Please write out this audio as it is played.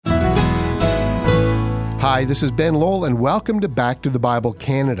Hi, this is Ben Lowell, and welcome to Back to the Bible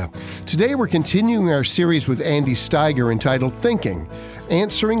Canada. Today we're continuing our series with Andy Steiger entitled Thinking,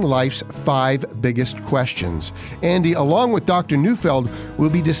 Answering Life's 5 Biggest Questions. Andy, along with Dr. Neufeld,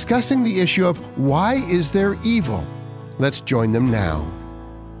 will be discussing the issue of why is there evil? Let's join them now.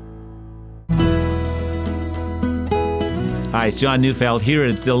 Hi, it's John Neufeld here,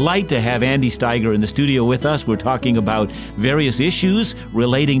 and it's a delight to have Andy Steiger in the studio with us. We're talking about various issues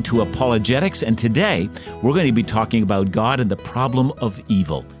relating to apologetics, and today we're going to be talking about God and the problem of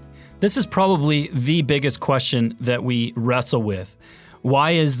evil. This is probably the biggest question that we wrestle with.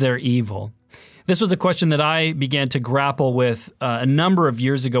 Why is there evil? This was a question that I began to grapple with a number of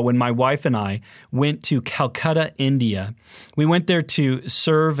years ago when my wife and I went to Calcutta, India. We went there to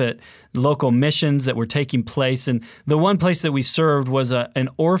serve at local missions that were taking place, and the one place that we served was an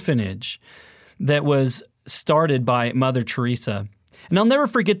orphanage that was started by Mother Teresa. And I'll never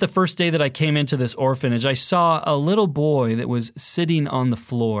forget the first day that I came into this orphanage. I saw a little boy that was sitting on the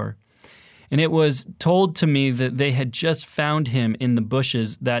floor. And it was told to me that they had just found him in the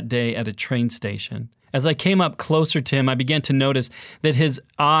bushes that day at a train station. As I came up closer to him, I began to notice that his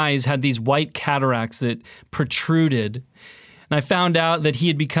eyes had these white cataracts that protruded. And I found out that he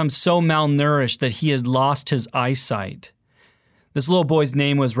had become so malnourished that he had lost his eyesight. This little boy's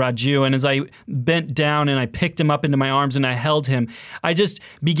name was Raju, and as I bent down and I picked him up into my arms and I held him, I just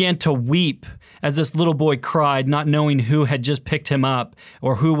began to weep as this little boy cried, not knowing who had just picked him up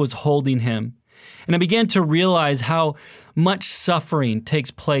or who was holding him. And I began to realize how much suffering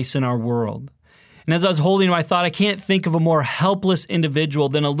takes place in our world. And as I was holding him, I thought, I can't think of a more helpless individual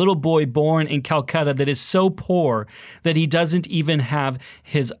than a little boy born in Calcutta that is so poor that he doesn't even have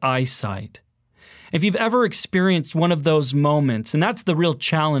his eyesight. If you've ever experienced one of those moments, and that's the real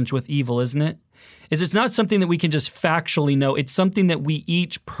challenge with evil, isn't it? Is it's not something that we can just factually know. It's something that we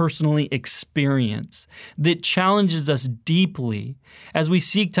each personally experience that challenges us deeply as we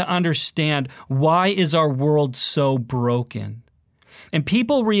seek to understand why is our world so broken. And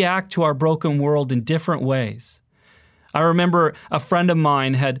people react to our broken world in different ways. I remember a friend of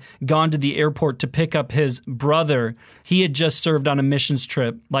mine had gone to the airport to pick up his brother. He had just served on a missions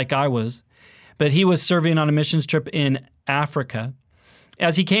trip like I was, but he was serving on a missions trip in Africa.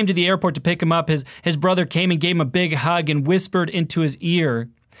 As he came to the airport to pick him up, his brother came and gave him a big hug and whispered into his ear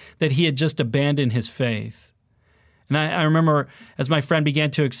that he had just abandoned his faith. And I remember as my friend began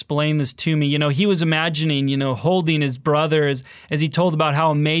to explain this to me, he was imagining, holding his brother as he told about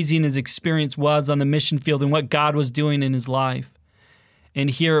how amazing his experience was on the mission field and what God was doing in his life. And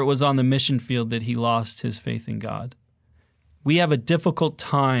here it was on the mission field that he lost his faith in God. We have a difficult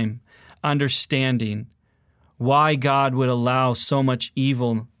time understanding why God would allow so much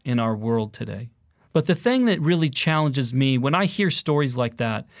evil in our world today. But the thing that really challenges me when I hear stories like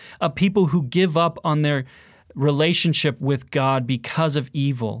that of people who give up on their relationship with God because of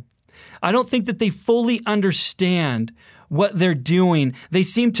evil, I don't think that they fully understand what they're doing. They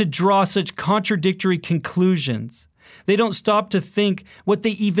seem to draw such contradictory conclusions. They don't stop to think what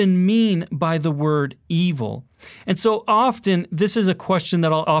they even mean by the word evil. And so often, this is a question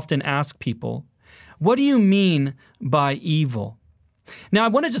that I'll often ask people. What do you mean by evil? Now, I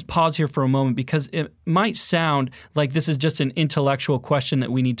want to just pause here for a moment because it might sound like this is just an intellectual question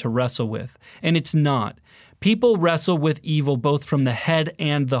that we need to wrestle with, and it's not. People wrestle with evil both from the head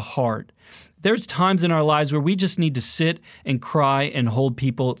and the heart. There's times in our lives where we just need to sit and cry and hold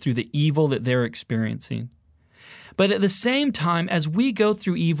people through the evil that they're experiencing. But at the same time, as we go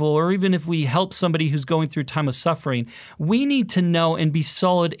through evil, or even if we help somebody who's going through a time of suffering, we need to know and be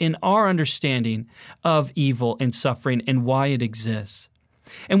solid in our understanding of evil and suffering and why it exists.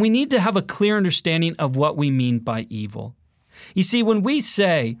 And we need to have a clear understanding of what we mean by evil. You see, when we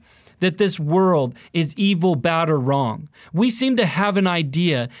say that this world is evil, bad, or wrong, we seem to have an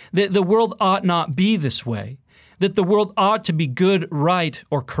idea that the world ought not be this way, that the world ought to be good, right,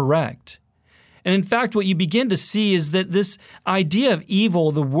 or correct. And in fact, what you begin to see is that this idea of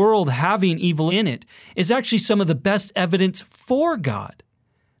evil, the world having evil in it, is actually some of the best evidence for God.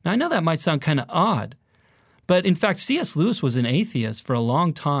 Now, I know that might sound kind of odd, but in fact, C.S. Lewis was an atheist for a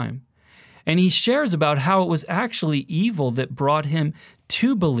long time. And he shares about how it was actually evil that brought him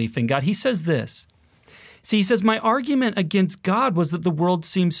to belief in God. He says this. See, he says, my argument against God was that the world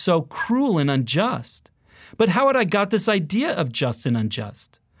seems so cruel and unjust. But how had I got this idea of just and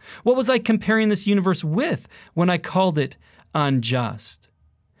unjust? What was I comparing this universe with when I called it unjust?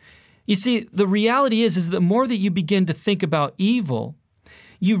 You see, the reality is the more that you begin to think about evil,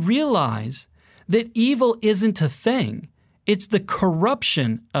 you realize that evil isn't a thing. It's the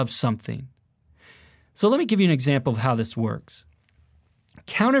corruption of something. So let me give you an example of how this works.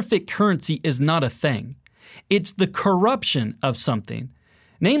 Counterfeit currency is not a thing. it's the corruption of something.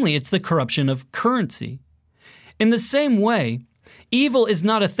 Namely, it's the corruption of currency. In the same way, evil is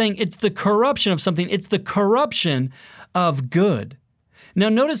not a thing, it's the corruption of something. It's the corruption of good. Now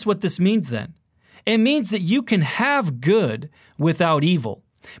notice what this means then. It means that you can have good without evil,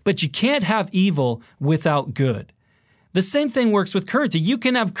 but you can't have evil without good. The same thing works with currency. You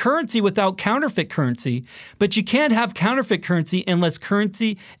can have currency without counterfeit currency, but you can't have counterfeit currency unless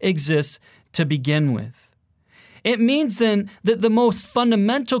currency exists to begin with. It means then that the most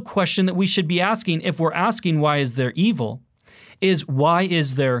fundamental question that we should be asking, if we're asking why is there evil, is why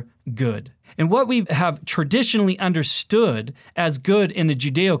is there good? And what we have traditionally understood as good in the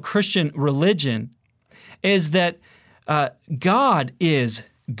Judeo-Christian religion is that God is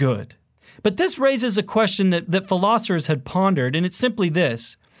good. But this raises a question that philosophers had pondered, and it's simply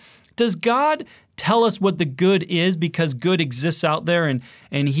this. Does God tell us what the good is because good exists out there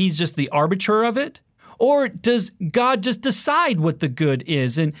and he's just the arbiter of it? Or does God just decide what the good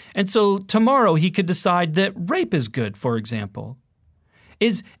is? And so tomorrow he could decide that rape is good, for example.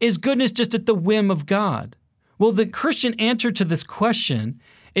 Is goodness just at the whim of God? Well, the Christian answer to this question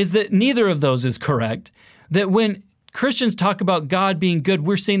is that neither of those is correct. That when Christians talk about God being good,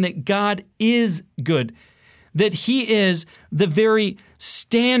 we're saying that God is good, that he is the very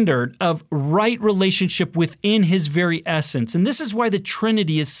standard of right relationship within his very essence. And this is why the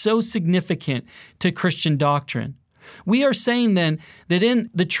Trinity is so significant to Christian doctrine. We are saying then that in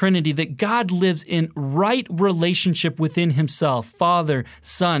the Trinity that God lives in right relationship within himself, Father,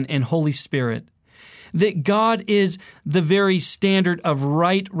 Son, and Holy Spirit. That God is the very standard of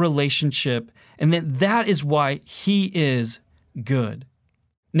right relationship, and that is why he is good.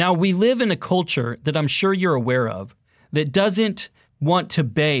 Now, we live in a culture that I'm sure you're aware of that doesn't want to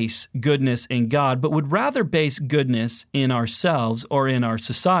base goodness in God, but would rather base goodness in ourselves or in our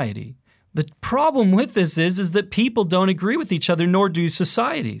society. The problem with this is that people don't agree with each other, nor do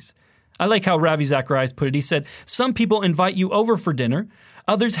societies. I like how Ravi Zacharias put it. He said, some people invite you over for dinner,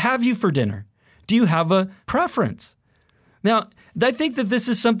 others have you for dinner. Do you have a preference? Now, I think that this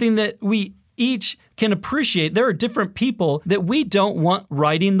is something that we each can appreciate. There are different people that we don't want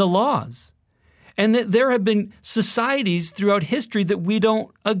writing the laws, and that there have been societies throughout history that we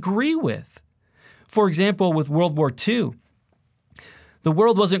don't agree with. For example, with World War II, the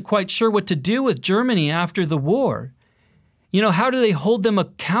world wasn't quite sure what to do with Germany after the war. You know, how do they hold them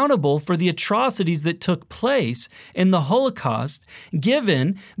accountable for the atrocities that took place in the Holocaust,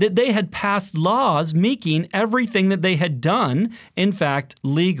 given that they had passed laws making everything that they had done, in fact,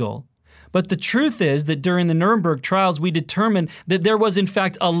 legal? But the truth is that during the Nuremberg trials, we determined that there was, in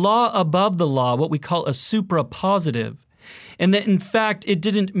fact, a law above the law, what we call a suprapositive, and that, in fact, it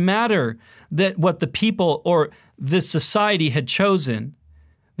didn't matter that what the people or this society had chosen,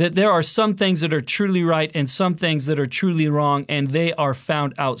 that there are some things that are truly right and some things that are truly wrong, and they are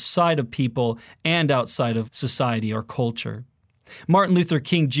found outside of people and outside of society or culture. Martin Luther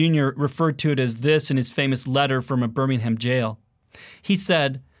King Jr. referred to it as this in his famous letter from a Birmingham jail. He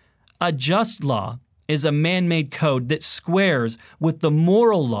said, "A just law is a man-made code that squares with the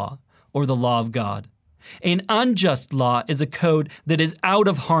moral law or the law of God. An unjust law is a code that is out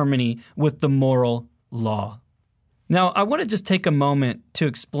of harmony with the moral law." Now, I want to just take a moment to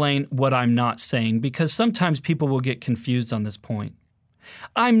explain what I'm not saying, because sometimes people will get confused on this point.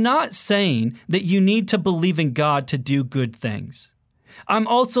 I'm not saying that you need to believe in God to do good things. I'm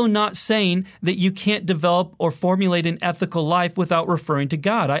also not saying that you can't develop or formulate an ethical life without referring to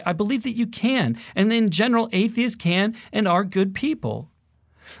God. I believe that you can, and in general, atheists can and are good people.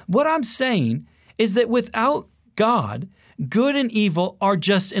 What I'm saying is that without God, good and evil are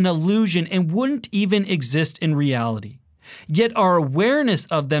just an illusion and wouldn't even exist in reality. Yet our awareness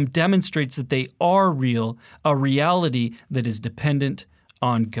of them demonstrates that they are real, a reality that is dependent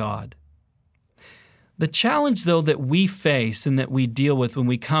on God. The challenge, though, that we face and that we deal with when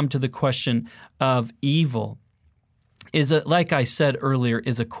we come to the question of evil is, like I said earlier,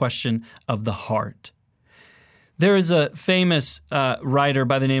 is a question of the heart. There is a famous writer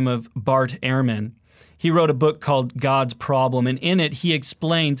by the name of Bart Ehrman. He wrote a book called God's Problem, and in it he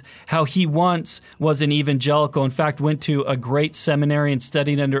explains how he once was an evangelical, in fact went to a great seminary and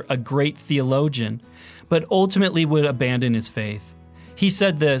studied under a great theologian, but ultimately would abandon his faith. He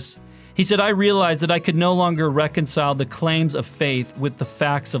said this, he said, "I realized that I could no longer reconcile the claims of faith with the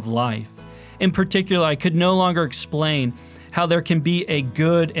facts of life. In particular, I could no longer explain how there can be a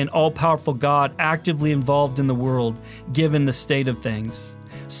good and all-powerful God actively involved in the world, given the state of things.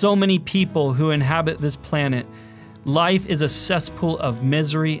 So many people who inhabit this planet, life is a cesspool of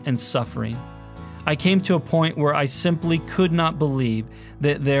misery and suffering. I came to a point where I simply could not believe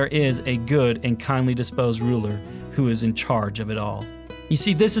that there is a good and kindly disposed ruler who is in charge of it all. You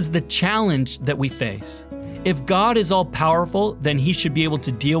see, this is the challenge that we face. If God is all powerful, then he should be able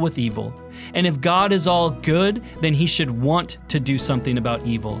to deal with evil. And if God is all good, then he should want to do something about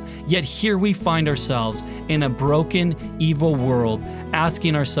evil. Yet here we find ourselves in a broken, evil world,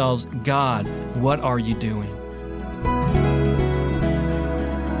 asking ourselves, God, what are you doing?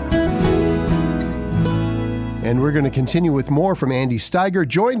 And we're going to continue with more from Andy Steiger,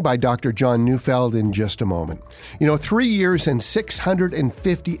 joined by Dr. John Neufeld in just a moment. 3 years and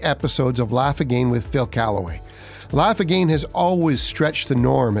 650 episodes of Laugh Again with Phil Callaway. Laugh Again has always stretched the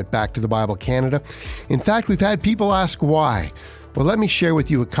norm at Back to the Bible Canada. In fact, we've had people ask why. Well, let me share with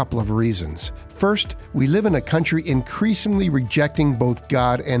you a couple of reasons. First, we live in a country increasingly rejecting both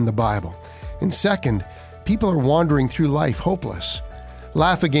God and the Bible. And second, people are wandering through life hopeless.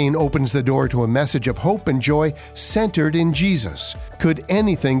 Laugh Again opens the door to a message of hope and joy centered in Jesus. Could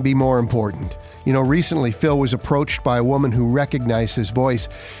anything be more important? Recently Phil was approached by a woman who recognized his voice,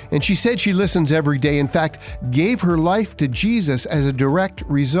 and she said she listens every day. In fact, gave her life to Jesus as a direct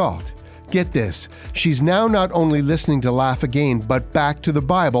result. Get this, she's now not only listening to Laugh Again, but Back to the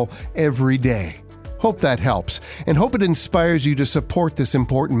Bible every day. Hope that helps, and hope it inspires you to support this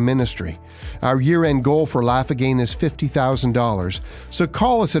important ministry. Our year-end goal for Laugh Again is $50,000, so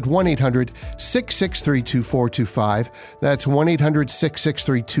call us at 1-800-663-2425. That's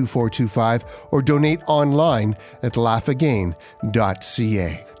 1-800-663-2425, or donate online at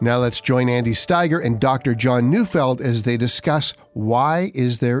laughagain.ca. Now let's join Andy Steiger and Dr. John Neufeld as they discuss Why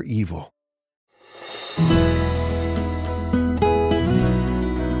Is There Evil?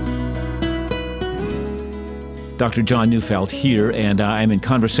 Dr. John Neufeld here, and I'm in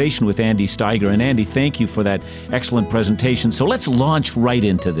conversation with Andy Steiger. And Andy, thank you for that excellent presentation. So let's launch right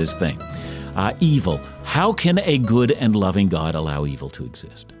into this thing. Evil. How can a good and loving God allow evil to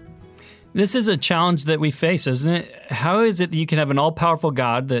exist? This is a challenge that we face, isn't it? How is it that you can have an all-powerful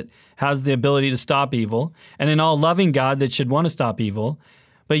God that has the ability to stop evil, and an all-loving God that should want to stop evil,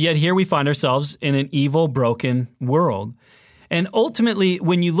 but yet here we find ourselves in an evil, broken world? And ultimately,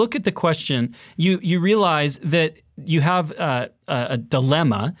 when you look at the question, you realize that you have a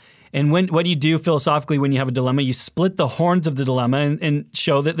dilemma. And what do you do philosophically when you have a dilemma? You split the horns of the dilemma and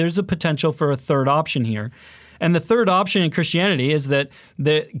show that there's a potential for a third option here. And the third option in Christianity is that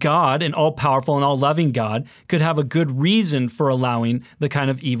God, an all-powerful and all-loving God, could have a good reason for allowing the kind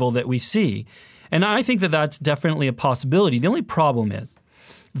of evil that we see. And I think that that's definitely a possibility. The only problem is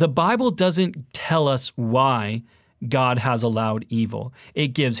the Bible doesn't tell us why God has allowed evil. It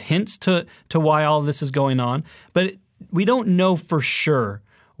gives hints to why all of this is going on, but we don't know for sure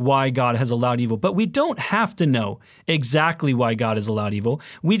why God has allowed evil. But we don't have to know exactly why God has allowed evil.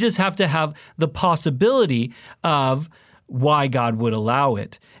 We just have to have the possibility of why God would allow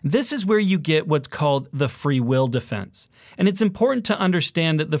it. This is where you get what's called the free will defense. And it's important to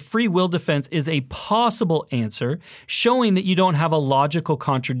understand that the free will defense is a possible answer, showing that you don't have a logical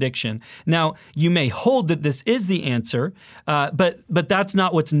contradiction. Now, you may hold that this is the answer, but that's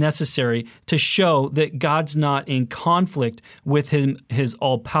not what's necessary to show that God's not in conflict with his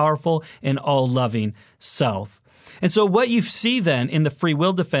all-powerful and all-loving self. And so what you see then in the free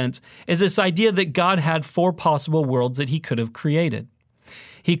will defense is this idea that God had 4 possible worlds that he could have created.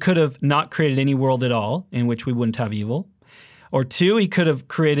 He could have not created any world at all in which we wouldn't have evil. Or 2, he could have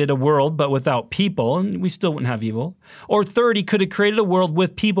created a world but without people, and we still wouldn't have evil. Or 3, he could have created a world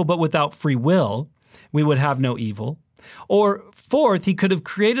with people but without free will. We would have no evil. Or 4, he could have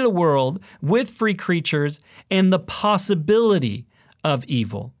created a world with free creatures and the possibility of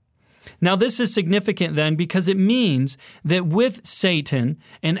evil. Now, this is significant then because it means that with Satan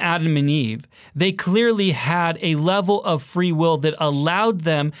and Adam and Eve, they clearly had a level of free will that allowed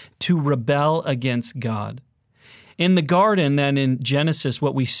them to rebel against God. In the garden, then in Genesis,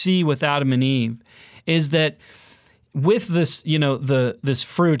 what we see with Adam and Eve is that with this, this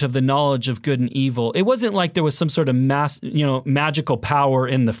fruit of the knowledge of good and evil, it wasn't like there was some sort of magical power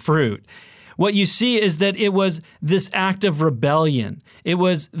in the fruit. What you see is that it was this act of rebellion. It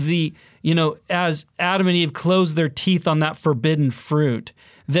was as Adam and Eve closed their teeth on that forbidden fruit,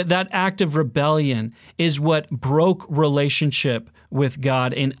 that act of rebellion is what broke relationship with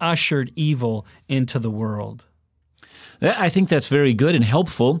God and ushered evil into the world. I think that's very good and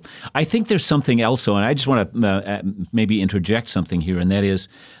helpful. I think there's something else, and I just want to maybe interject something here, and that is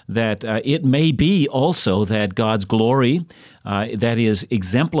that it may be also that God's glory that is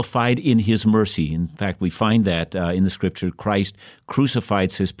exemplified in His mercy. In fact, we find that in the Scripture, Christ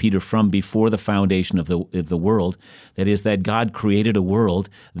crucified, says Peter, from before the foundation of the world. That is, that God created a world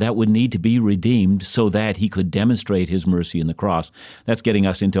that would need to be redeemed so that He could demonstrate His mercy in the cross. That's getting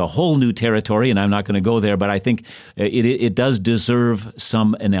us into a whole new territory, and I'm not going to go there, but I think it does deserve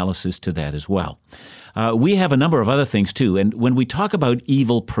some analysis to that as well. We have a number of other things too, and when we talk about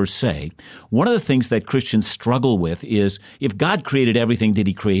evil per se, one of the things that Christians struggle with is, if God created everything, did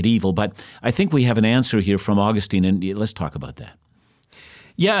He create evil? But I think we have an answer here from Augustine, and let's talk about that.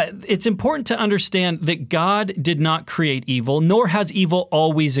 Yeah, it's important to understand that God did not create evil, nor has evil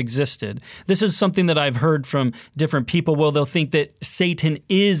always existed. This is something that I've heard from different people where they'll think that Satan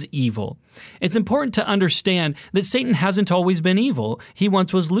is evil. It's important to understand that Satan hasn't always been evil. He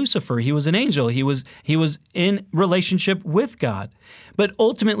once was Lucifer. He was an angel. He was in relationship with God. But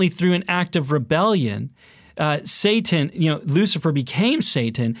ultimately, through an act of rebellion, Lucifer became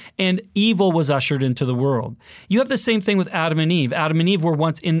Satan, and evil was ushered into the world. You have the same thing with Adam and Eve. Adam and Eve were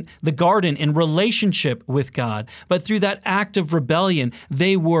once in the garden in relationship with God, but through that act of rebellion,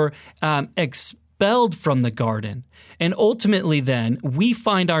 they were expelled from the garden. And ultimately then, we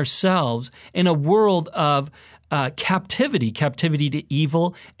find ourselves in a world of captivity to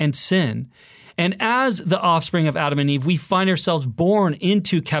evil and sin. And as the offspring of Adam and Eve, we find ourselves born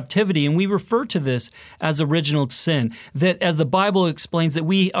into captivity, and we refer to this as original sin. That, as the Bible explains, that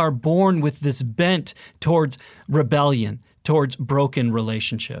we are born with this bent towards rebellion, towards broken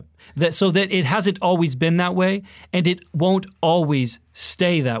relationship. So that it hasn't always been that way, and it won't always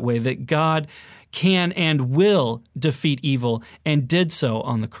stay that way, that God can and will defeat evil, and did so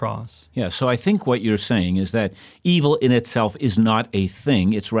on the cross. Yeah, so I think what you're saying is that evil in itself is not a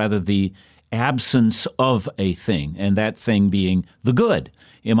thing. It's rather the absence of a thing, and that thing being the good.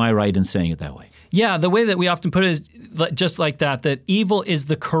 Am I right in saying it that way? Yeah, the way that we often put it is just like that evil is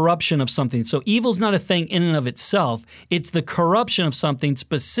the corruption of something. So evil's not a thing in and of itself. It's the corruption of something.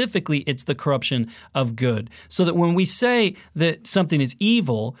 Specifically, it's the corruption of good. So that when we say that something is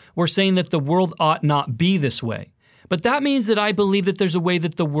evil, we're saying that the world ought not be this way. But that means that I believe that there's a way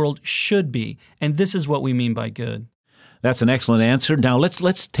that the world should be, and this is what we mean by good. That's an excellent answer. Now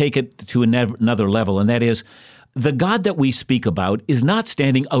let's take it to another level, and that is, the God that we speak about is not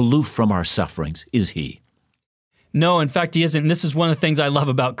standing aloof from our sufferings, is He? No, in fact, He isn't. And this is one of the things I love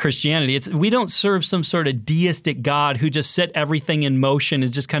about Christianity. We don't serve some sort of deistic God who just set everything in motion,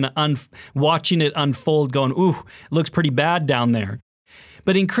 is just kind of watching it unfold, going, ooh, looks pretty bad down there.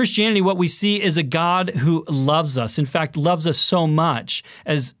 But in Christianity, what we see is a God who loves us. In fact, loves us so much,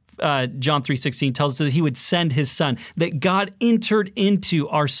 as John 3:16 tells us, that He would send His Son, that God entered into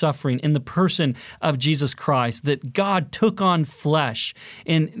our suffering in the person of Jesus Christ, that God took on flesh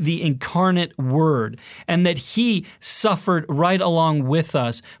in the incarnate Word, and that He suffered right along with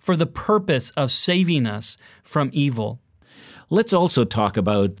us for the purpose of saving us from evil. Let's also talk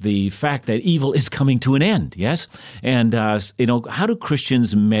about the fact that evil is coming to an end, yes? And, how do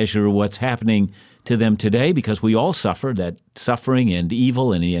Christians measure what's happening to them today? Because we all suffer, that suffering and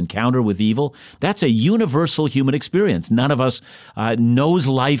evil and the encounter with evil, that's a universal human experience. None of us knows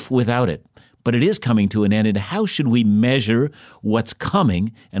life without it. But it is coming to an end, and how should we measure what's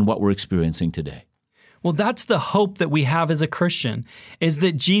coming and what we're experiencing today? Well, that's the hope that we have as a Christian, is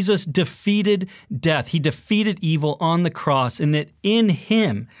that Jesus defeated death. He defeated evil on the cross, and that in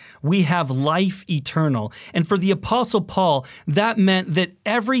Him we have life eternal. And for the Apostle Paul, that meant that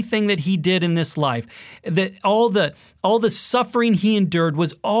everything that he did in this life, that all the suffering he endured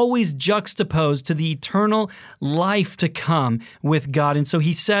was always juxtaposed to the eternal life to come with God. And so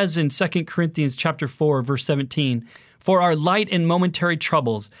he says in 2 Corinthians chapter 4, verse 17, "For our light and momentary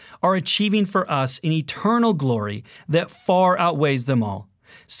troubles are achieving for us an eternal glory that far outweighs them all.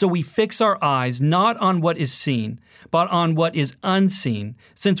 So we fix our eyes not on what is seen, but on what is unseen,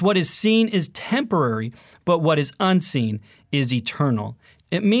 since what is seen is temporary, but what is unseen is eternal."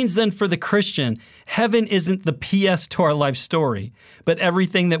 It means then for the Christian, heaven isn't the PS to our life story, but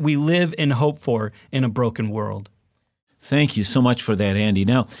everything that we live and hope for in a broken world. Thank you so much for that, Andy.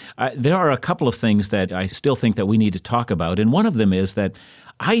 Now, there are a couple of things that I still think that we need to talk about, and one of them is that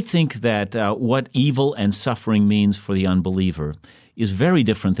I think that what evil and suffering means for the unbeliever is very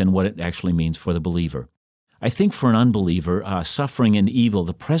different than what it actually means for the believer. I think for an unbeliever, suffering and evil,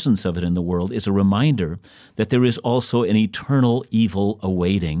 the presence of it in the world, is a reminder that there is also an eternal evil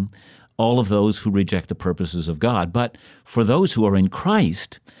awaiting all of those who reject the purposes of God. But for those who are in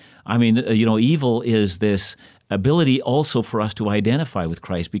Christ, evil is this ability also for us to identify with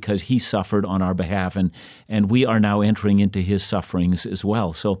Christ because he suffered on our behalf, and we are now entering into his sufferings as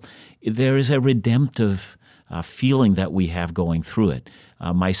well. So there is a redemptive feeling that we have going through it.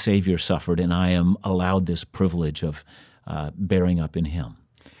 My Savior suffered, and I am allowed this privilege of bearing up in him.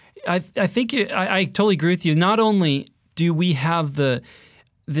 I think I totally agree with you. Not only do we have the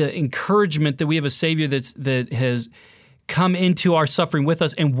encouragement that we have a Savior that has come into our suffering with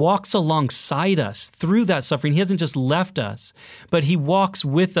us and walks alongside us through that suffering. He hasn't just left us, but he walks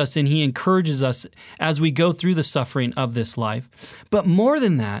with us and he encourages us as we go through the suffering of this life. But more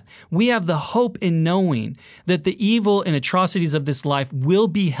than that, we have the hope in knowing that the evil and atrocities of this life will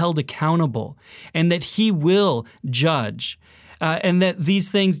be held accountable and that he will judge. And that these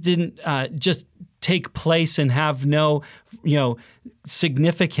things didn't just take place and have no,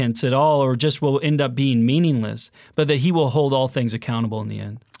 significance at all, or just will end up being meaningless, but that he will hold all things accountable in the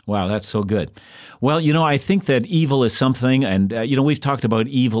end. Wow, that's so good. Well, I think that evil is something, and, we've talked about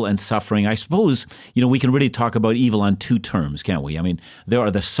evil and suffering. I suppose, we can really talk about evil on two terms, can't we? I mean, there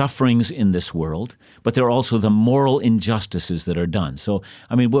are the sufferings in this world, but there are also the moral injustices that are done. So,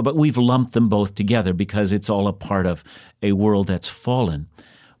 but we've lumped them both together because it's all a part of a world that's fallen.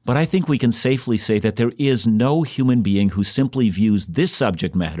 But I think we can safely say that there is no human being who simply views this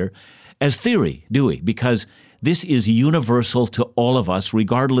subject matter as theory, do we? Because this is universal to all of us,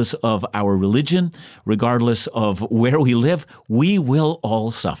 regardless of our religion, regardless of where we live. We will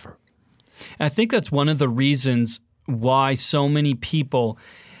all suffer. I think that's one of the reasons why so many people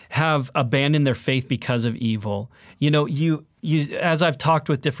have abandoned their faith because of evil. You as I've talked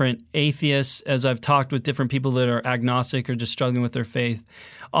with different atheists, as I've talked with different people that are agnostic or just struggling with their faith,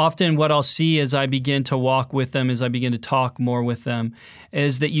 often what I'll see as I begin to walk with them, as I begin to talk more with them,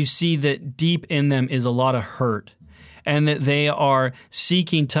 is that you see that deep in them is a lot of hurt, and that they are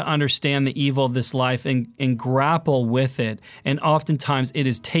seeking to understand the evil of this life and grapple with it. And oftentimes it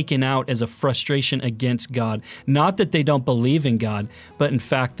is taken out as a frustration against God. Not that they don't believe in God, but in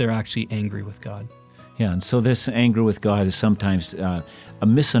fact they're actually angry with God. Yeah, and so this anger with God is sometimes a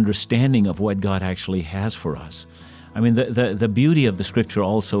misunderstanding of what God actually has for us. The beauty of the Scripture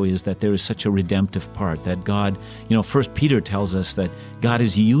also is that there is such a redemptive part, that God, 1 Peter tells us that God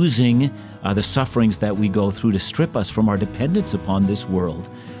is using the sufferings that we go through to strip us from our dependence upon this world,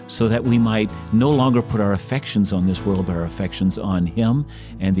 so that we might no longer put our affections on this world, but our affections on him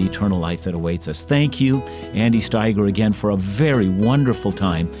and the eternal life that awaits us. Thank you, Andy Steiger, again for a very wonderful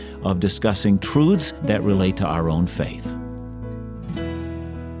time of discussing truths that relate to our own faith.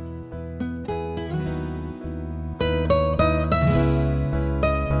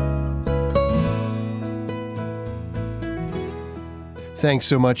 Thanks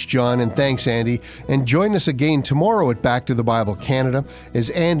so much, John, and thanks, Andy. And join us again tomorrow at Back to the Bible Canada as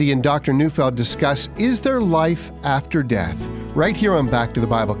Andy and Dr. Neufeld discuss, is there life after death? Right here on Back to the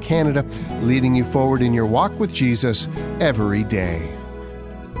Bible Canada, leading you forward in your walk with Jesus every day.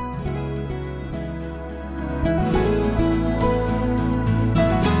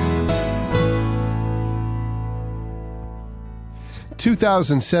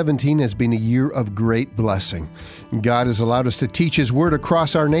 "2017 has been a year of great blessing. God has allowed us to teach His Word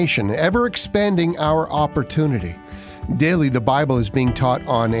across our nation, ever expanding our opportunity. Daily, the Bible is being taught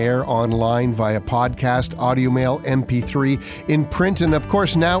on air, online, via podcast, audio mail, MP3, in print, and of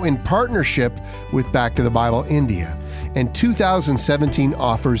course now in partnership with Back to the Bible India. And 2017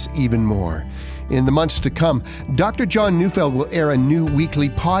 offers even more. In the months to come, Dr. John Neufeld will air a new weekly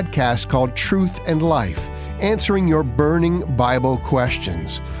podcast called Truth and Life, answering your burning Bible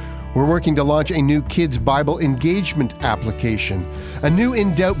questions. We're working to launch a new Kids Bible Engagement application, a new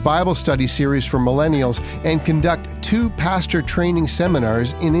In Doubt Bible study series for millennials, and conduct 2 pastor training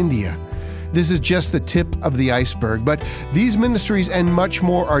seminars in India. This is just the tip of the iceberg, but these ministries and much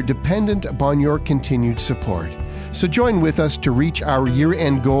more are dependent upon your continued support. So join with us to reach our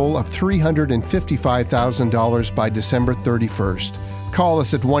year-end goal of $355,000 by December 31st. Call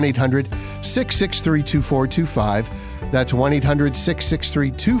us at 1-800-663-2425. That's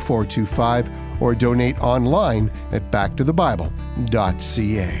 1-800-663-2425, or donate online at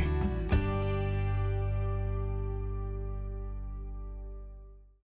backtothebible.ca.